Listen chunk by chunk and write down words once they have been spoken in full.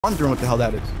Wondering what the hell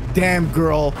that is. Damn,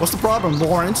 girl. What's the problem,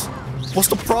 Lawrence? What's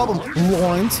the problem,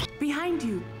 Lawrence? Behind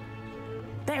you.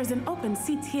 There's an open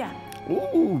seat here.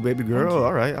 Ooh, baby girl.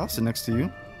 All right, I'll sit next to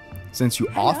you. Since you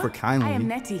offer kindly. I am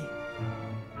Nettie.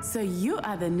 So you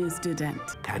are the new student.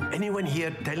 Can anyone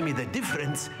here tell me the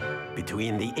difference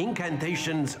between the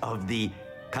incantations of the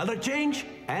color change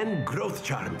and growth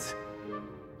charms?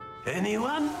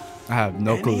 Anyone? I have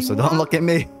no clue, so don't look at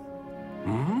me.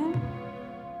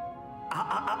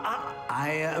 I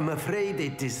am afraid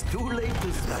it is too late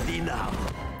to study now.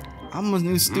 I'm a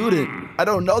new student. I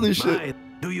don't know this shit.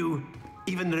 Do you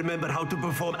even remember how to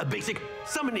perform a basic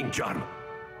summoning charm?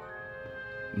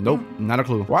 Nope, not a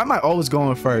clue. Why am I always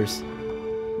going first?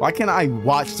 Why can't I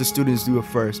watch the students do it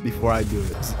first before I do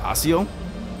it? Accio?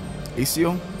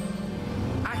 Accio?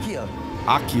 Accio.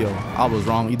 Accio. I was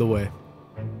wrong either way.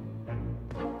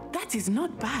 That is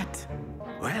not bad.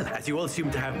 Well, as you all seem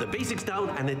to have the basics down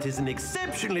and it is an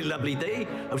exceptionally lovely day,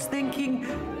 I was thinking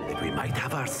that we might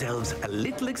have ourselves a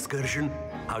little excursion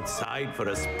outside for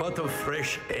a spot of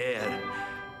fresh air.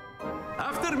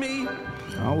 After me.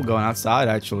 Oh, we're going outside,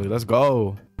 actually. Let's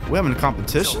go. We're having a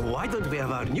competition? So why don't we have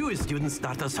our newest student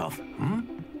start us off?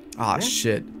 Ah,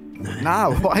 shit.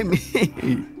 Nah, why me?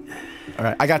 All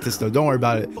right, I got this, though. Don't worry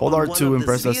about it. Hold R2 and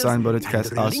press that sign button to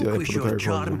cast Accio for the third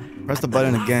version. Press the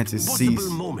button again to cease.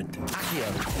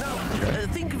 Okay.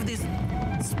 Think of this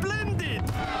splendid.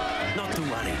 Not to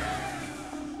worry.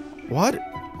 What?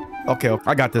 Okay,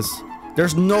 I got this.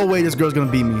 There's no way this girl's gonna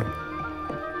beat me.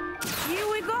 Here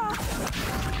we go.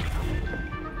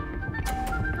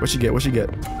 What'd she get? What'd she get?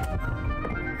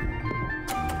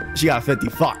 She got 50.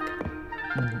 Fuck.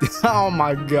 Oh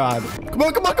my god. Come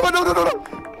on, come on, come on. No, no, no, no.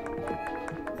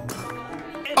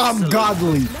 I'm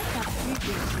godly.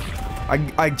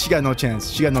 She got no chance.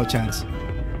 She got no chance.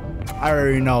 I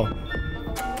already know.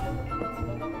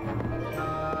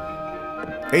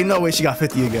 Ain't no way she got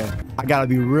 50 again. I gotta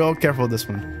be real careful with this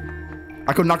one.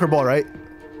 I could knock her ball, right?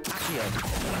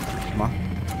 Come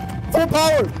on. Full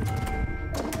power!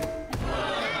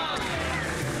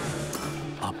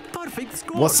 A perfect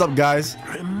score. What's up, guys?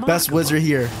 Remarkable. Best wizard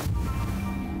here.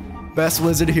 Best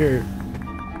wizard here.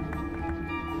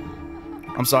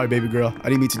 I'm sorry, baby girl. I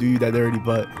didn't mean to do you that dirty,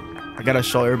 but I gotta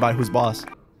show everybody who's boss.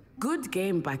 Good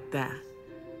game back there.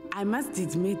 I must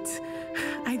admit,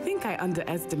 I think I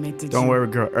underestimated you. Don't worry,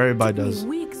 girl. Everybody Took does. me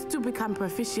weeks to become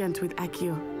proficient with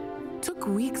Accio. Took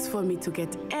weeks for me to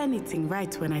get anything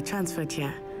right when I transferred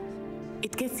here.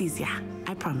 It gets easier,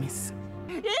 I promise.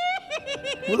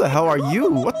 Who the hell are you?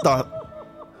 What the?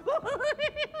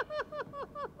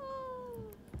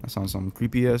 That sounds some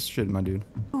creepy ass shit, my dude.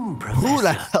 Who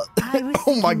the hell?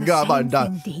 Oh my god, I'm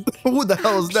about to die. Who the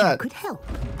hell is that? Could help.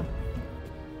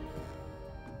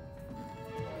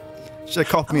 Should have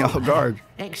caught me off guard.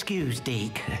 Excuse,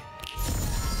 Deke.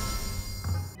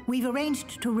 We've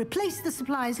arranged to replace the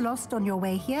supplies lost on your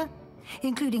way here,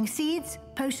 including seeds,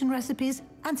 potion recipes,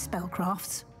 and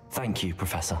spellcrafts. Thank you,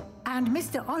 Professor. And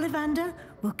Mr. Ollivander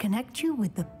will connect you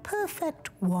with the perfect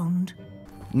wand.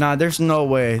 Nah, there's no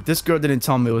way. This girl didn't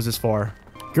tell me it was this far.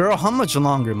 Girl, how much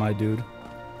longer, my dude?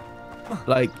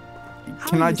 Like,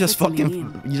 can I just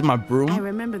fucking use my broom? I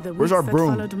remember the Where's our that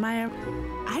broom? followed Maya.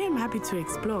 I am happy to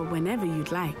explore whenever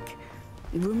you'd like.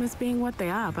 Rumors being what they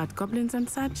are about goblins and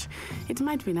such, it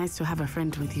might be nice to have a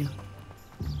friend with you.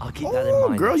 I'll keep that in Oh,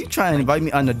 mind. girl, you trying to invite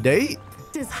me on a date?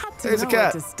 It is hard to There's a know where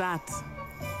cat. to start.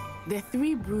 The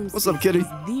Three Brooms What's up, kitty? is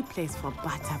the place for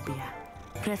butterbeer.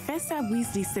 Professor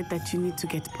Weasley said that you need to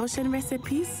get potion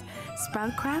recipes,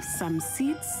 spellcrafts, some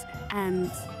seeds,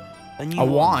 and A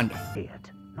wand.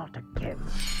 Not again.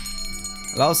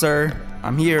 Hello, sir.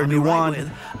 I'm here. New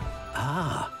wand.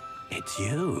 Ah, it's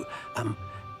you.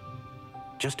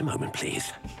 Just a moment,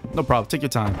 please. No problem. Take your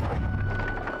time.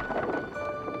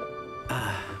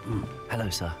 Hello,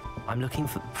 sir. I'm looking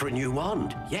For a new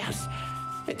wand, yes.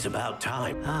 It's about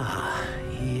time. Ah,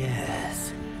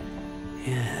 yes.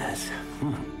 Yes.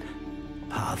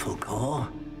 Powerful core.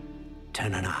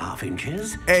 10.5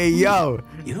 inches. Hey, yo.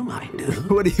 You might do.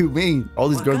 What do you mean? All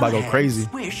these Well, girls might go ahead, crazy.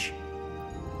 Swish.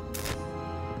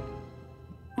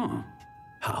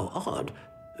 How odd.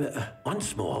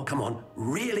 Once more, come on.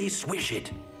 Really swish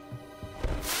it.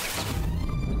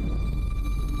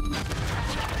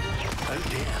 Oh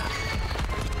dear.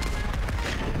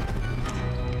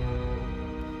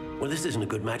 Well, this isn't a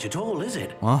good match at all, is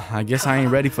it? Well, I guess I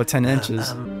ain't ready for 10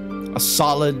 inches. A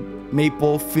solid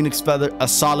maple phoenix feather, a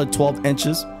solid 12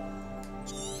 inches.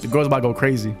 The girls about to go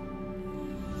crazy.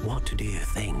 What do you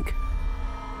think?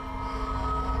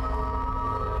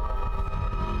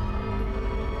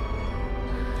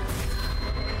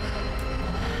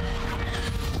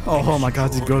 Oh my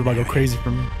god, this girl's about to go crazy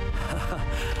for me.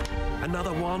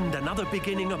 Another wand, another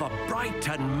beginning of a bright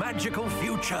and magical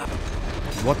future.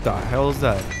 What the hell is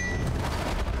that?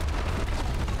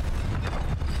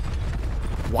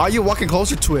 Why are you walking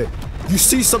closer to it? You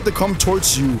see something come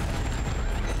towards you.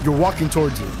 You're walking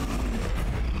towards it.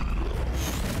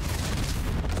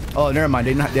 Oh, never mind.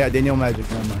 They know magic.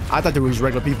 Never mind. I thought they were just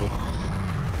regular people.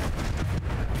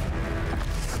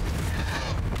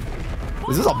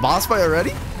 Is this a boss fight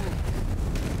already?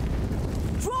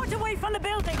 Draw it away from the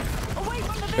building. Away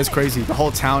from the building. It's crazy. The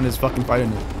whole town is fucking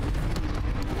fighting it.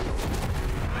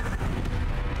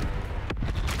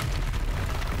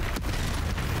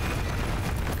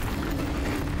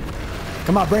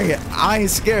 Come on, bring it. I ain't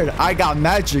scared. I got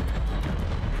magic.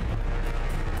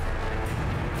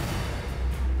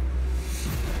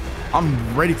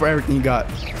 I'm ready for everything you got.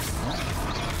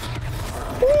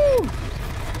 Woo!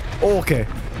 Oh, okay.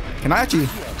 Can I actually?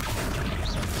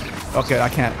 Okay, I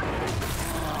can't.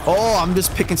 Oh, I'm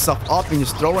just picking stuff up and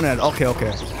just throwing it. Okay,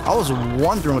 okay. I was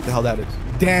wondering what the hell that is.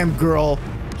 Damn, girl.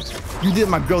 You did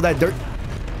my girl that dirt.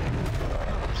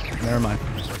 Never mind.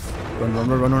 Run, run,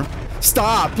 run, run, run.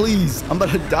 Stop, please. I'm about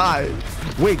to die.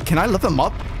 Wait, can I lift him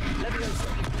up?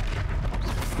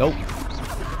 Nope.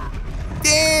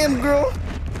 Damn, girl.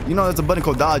 You know, there's a button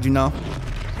called dodge, you know.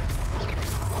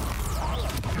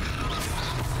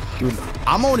 Dude,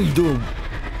 I'm only doing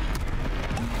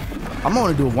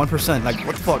 1%. Like,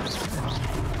 what the fuck?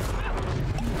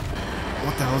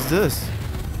 What the hell is this?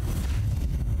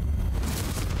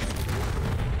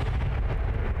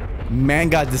 Man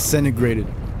got disintegrated.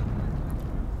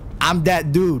 I'm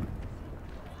that dude.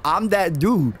 I'm that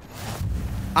dude.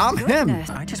 I'm him.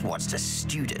 I just watched a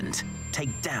student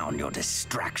take down your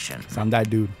distraction. So I'm that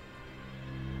dude.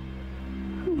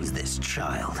 Who's this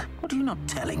child? What are you not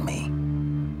telling me?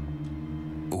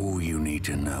 All you need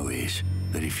to know is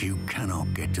that if you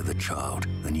cannot get to the child,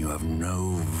 then you have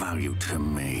no value to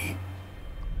me.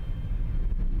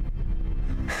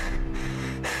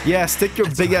 Yeah, stick your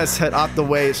big ass head out the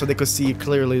way so they could see you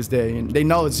clearly as day. And they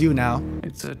know it's you now.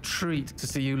 It's a treat to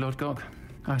see you, Lord Gog.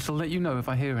 I shall let you know if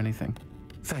I hear anything.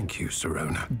 Thank you,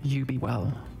 Sirona. You be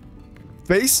well.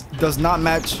 Face does not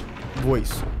match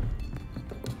voice.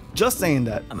 Just saying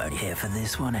that. I'm only here for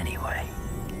this one anyway.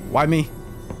 Why me?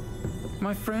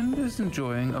 My friend is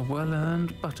enjoying a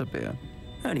well-earned butterbeer.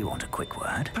 Only want a quick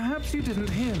word. Perhaps you didn't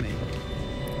hear me.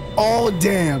 Oh,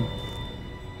 damn.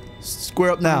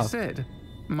 Square up now. I said,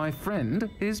 my friend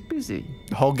is busy.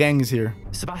 The whole gang is here.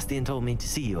 Sebastian told me to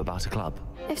see you about a club.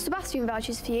 If Sebastian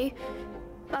vouches for you,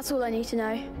 that's all I need to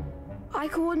know. I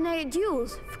coordinate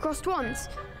duels for crossed wands.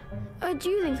 A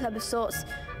dueling club of sorts.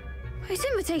 It's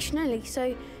invitation only,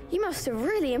 so you must have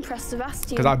really impressed Sebastian.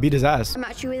 Because I beat his ass. I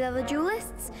match you with other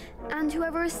duelists, and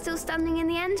whoever is still standing in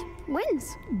the end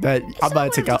wins. Bet I'm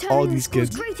about to take out all these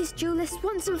kids. Greatest duelist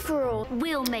once and for all.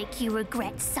 We'll make you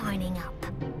regret signing up.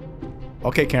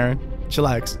 Okay, Karen,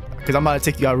 chillax, because I'm about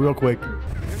to take you out real quick.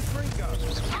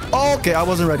 Okay, I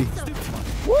wasn't ready.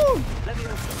 Woo!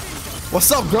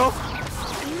 What's up, girl?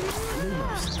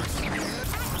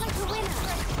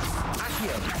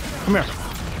 Come here.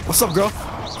 What's up, girl?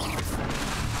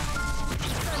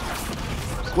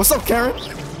 What's up, Karen?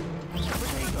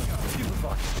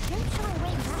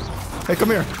 Hey,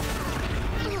 come here.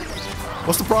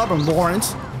 What's the problem,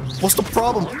 Lawrence? What's the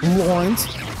problem, Lawrence?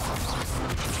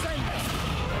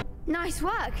 Nice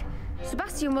work.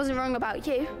 Sebastian wasn't wrong about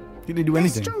you. He didn't do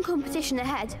anything. There's strong competition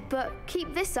ahead, but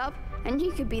keep this up and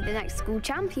you could be the next school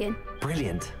champion.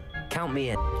 Brilliant. Count me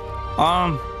in.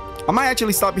 I might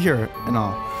actually stop here and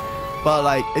all. But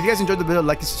like, if you guys enjoyed the video,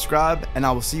 like and subscribe, and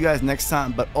I will see you guys next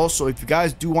time. But also, if you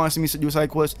guys do want to see me do a side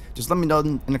quest, just let me know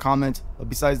in the comments. But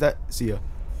besides that, see ya.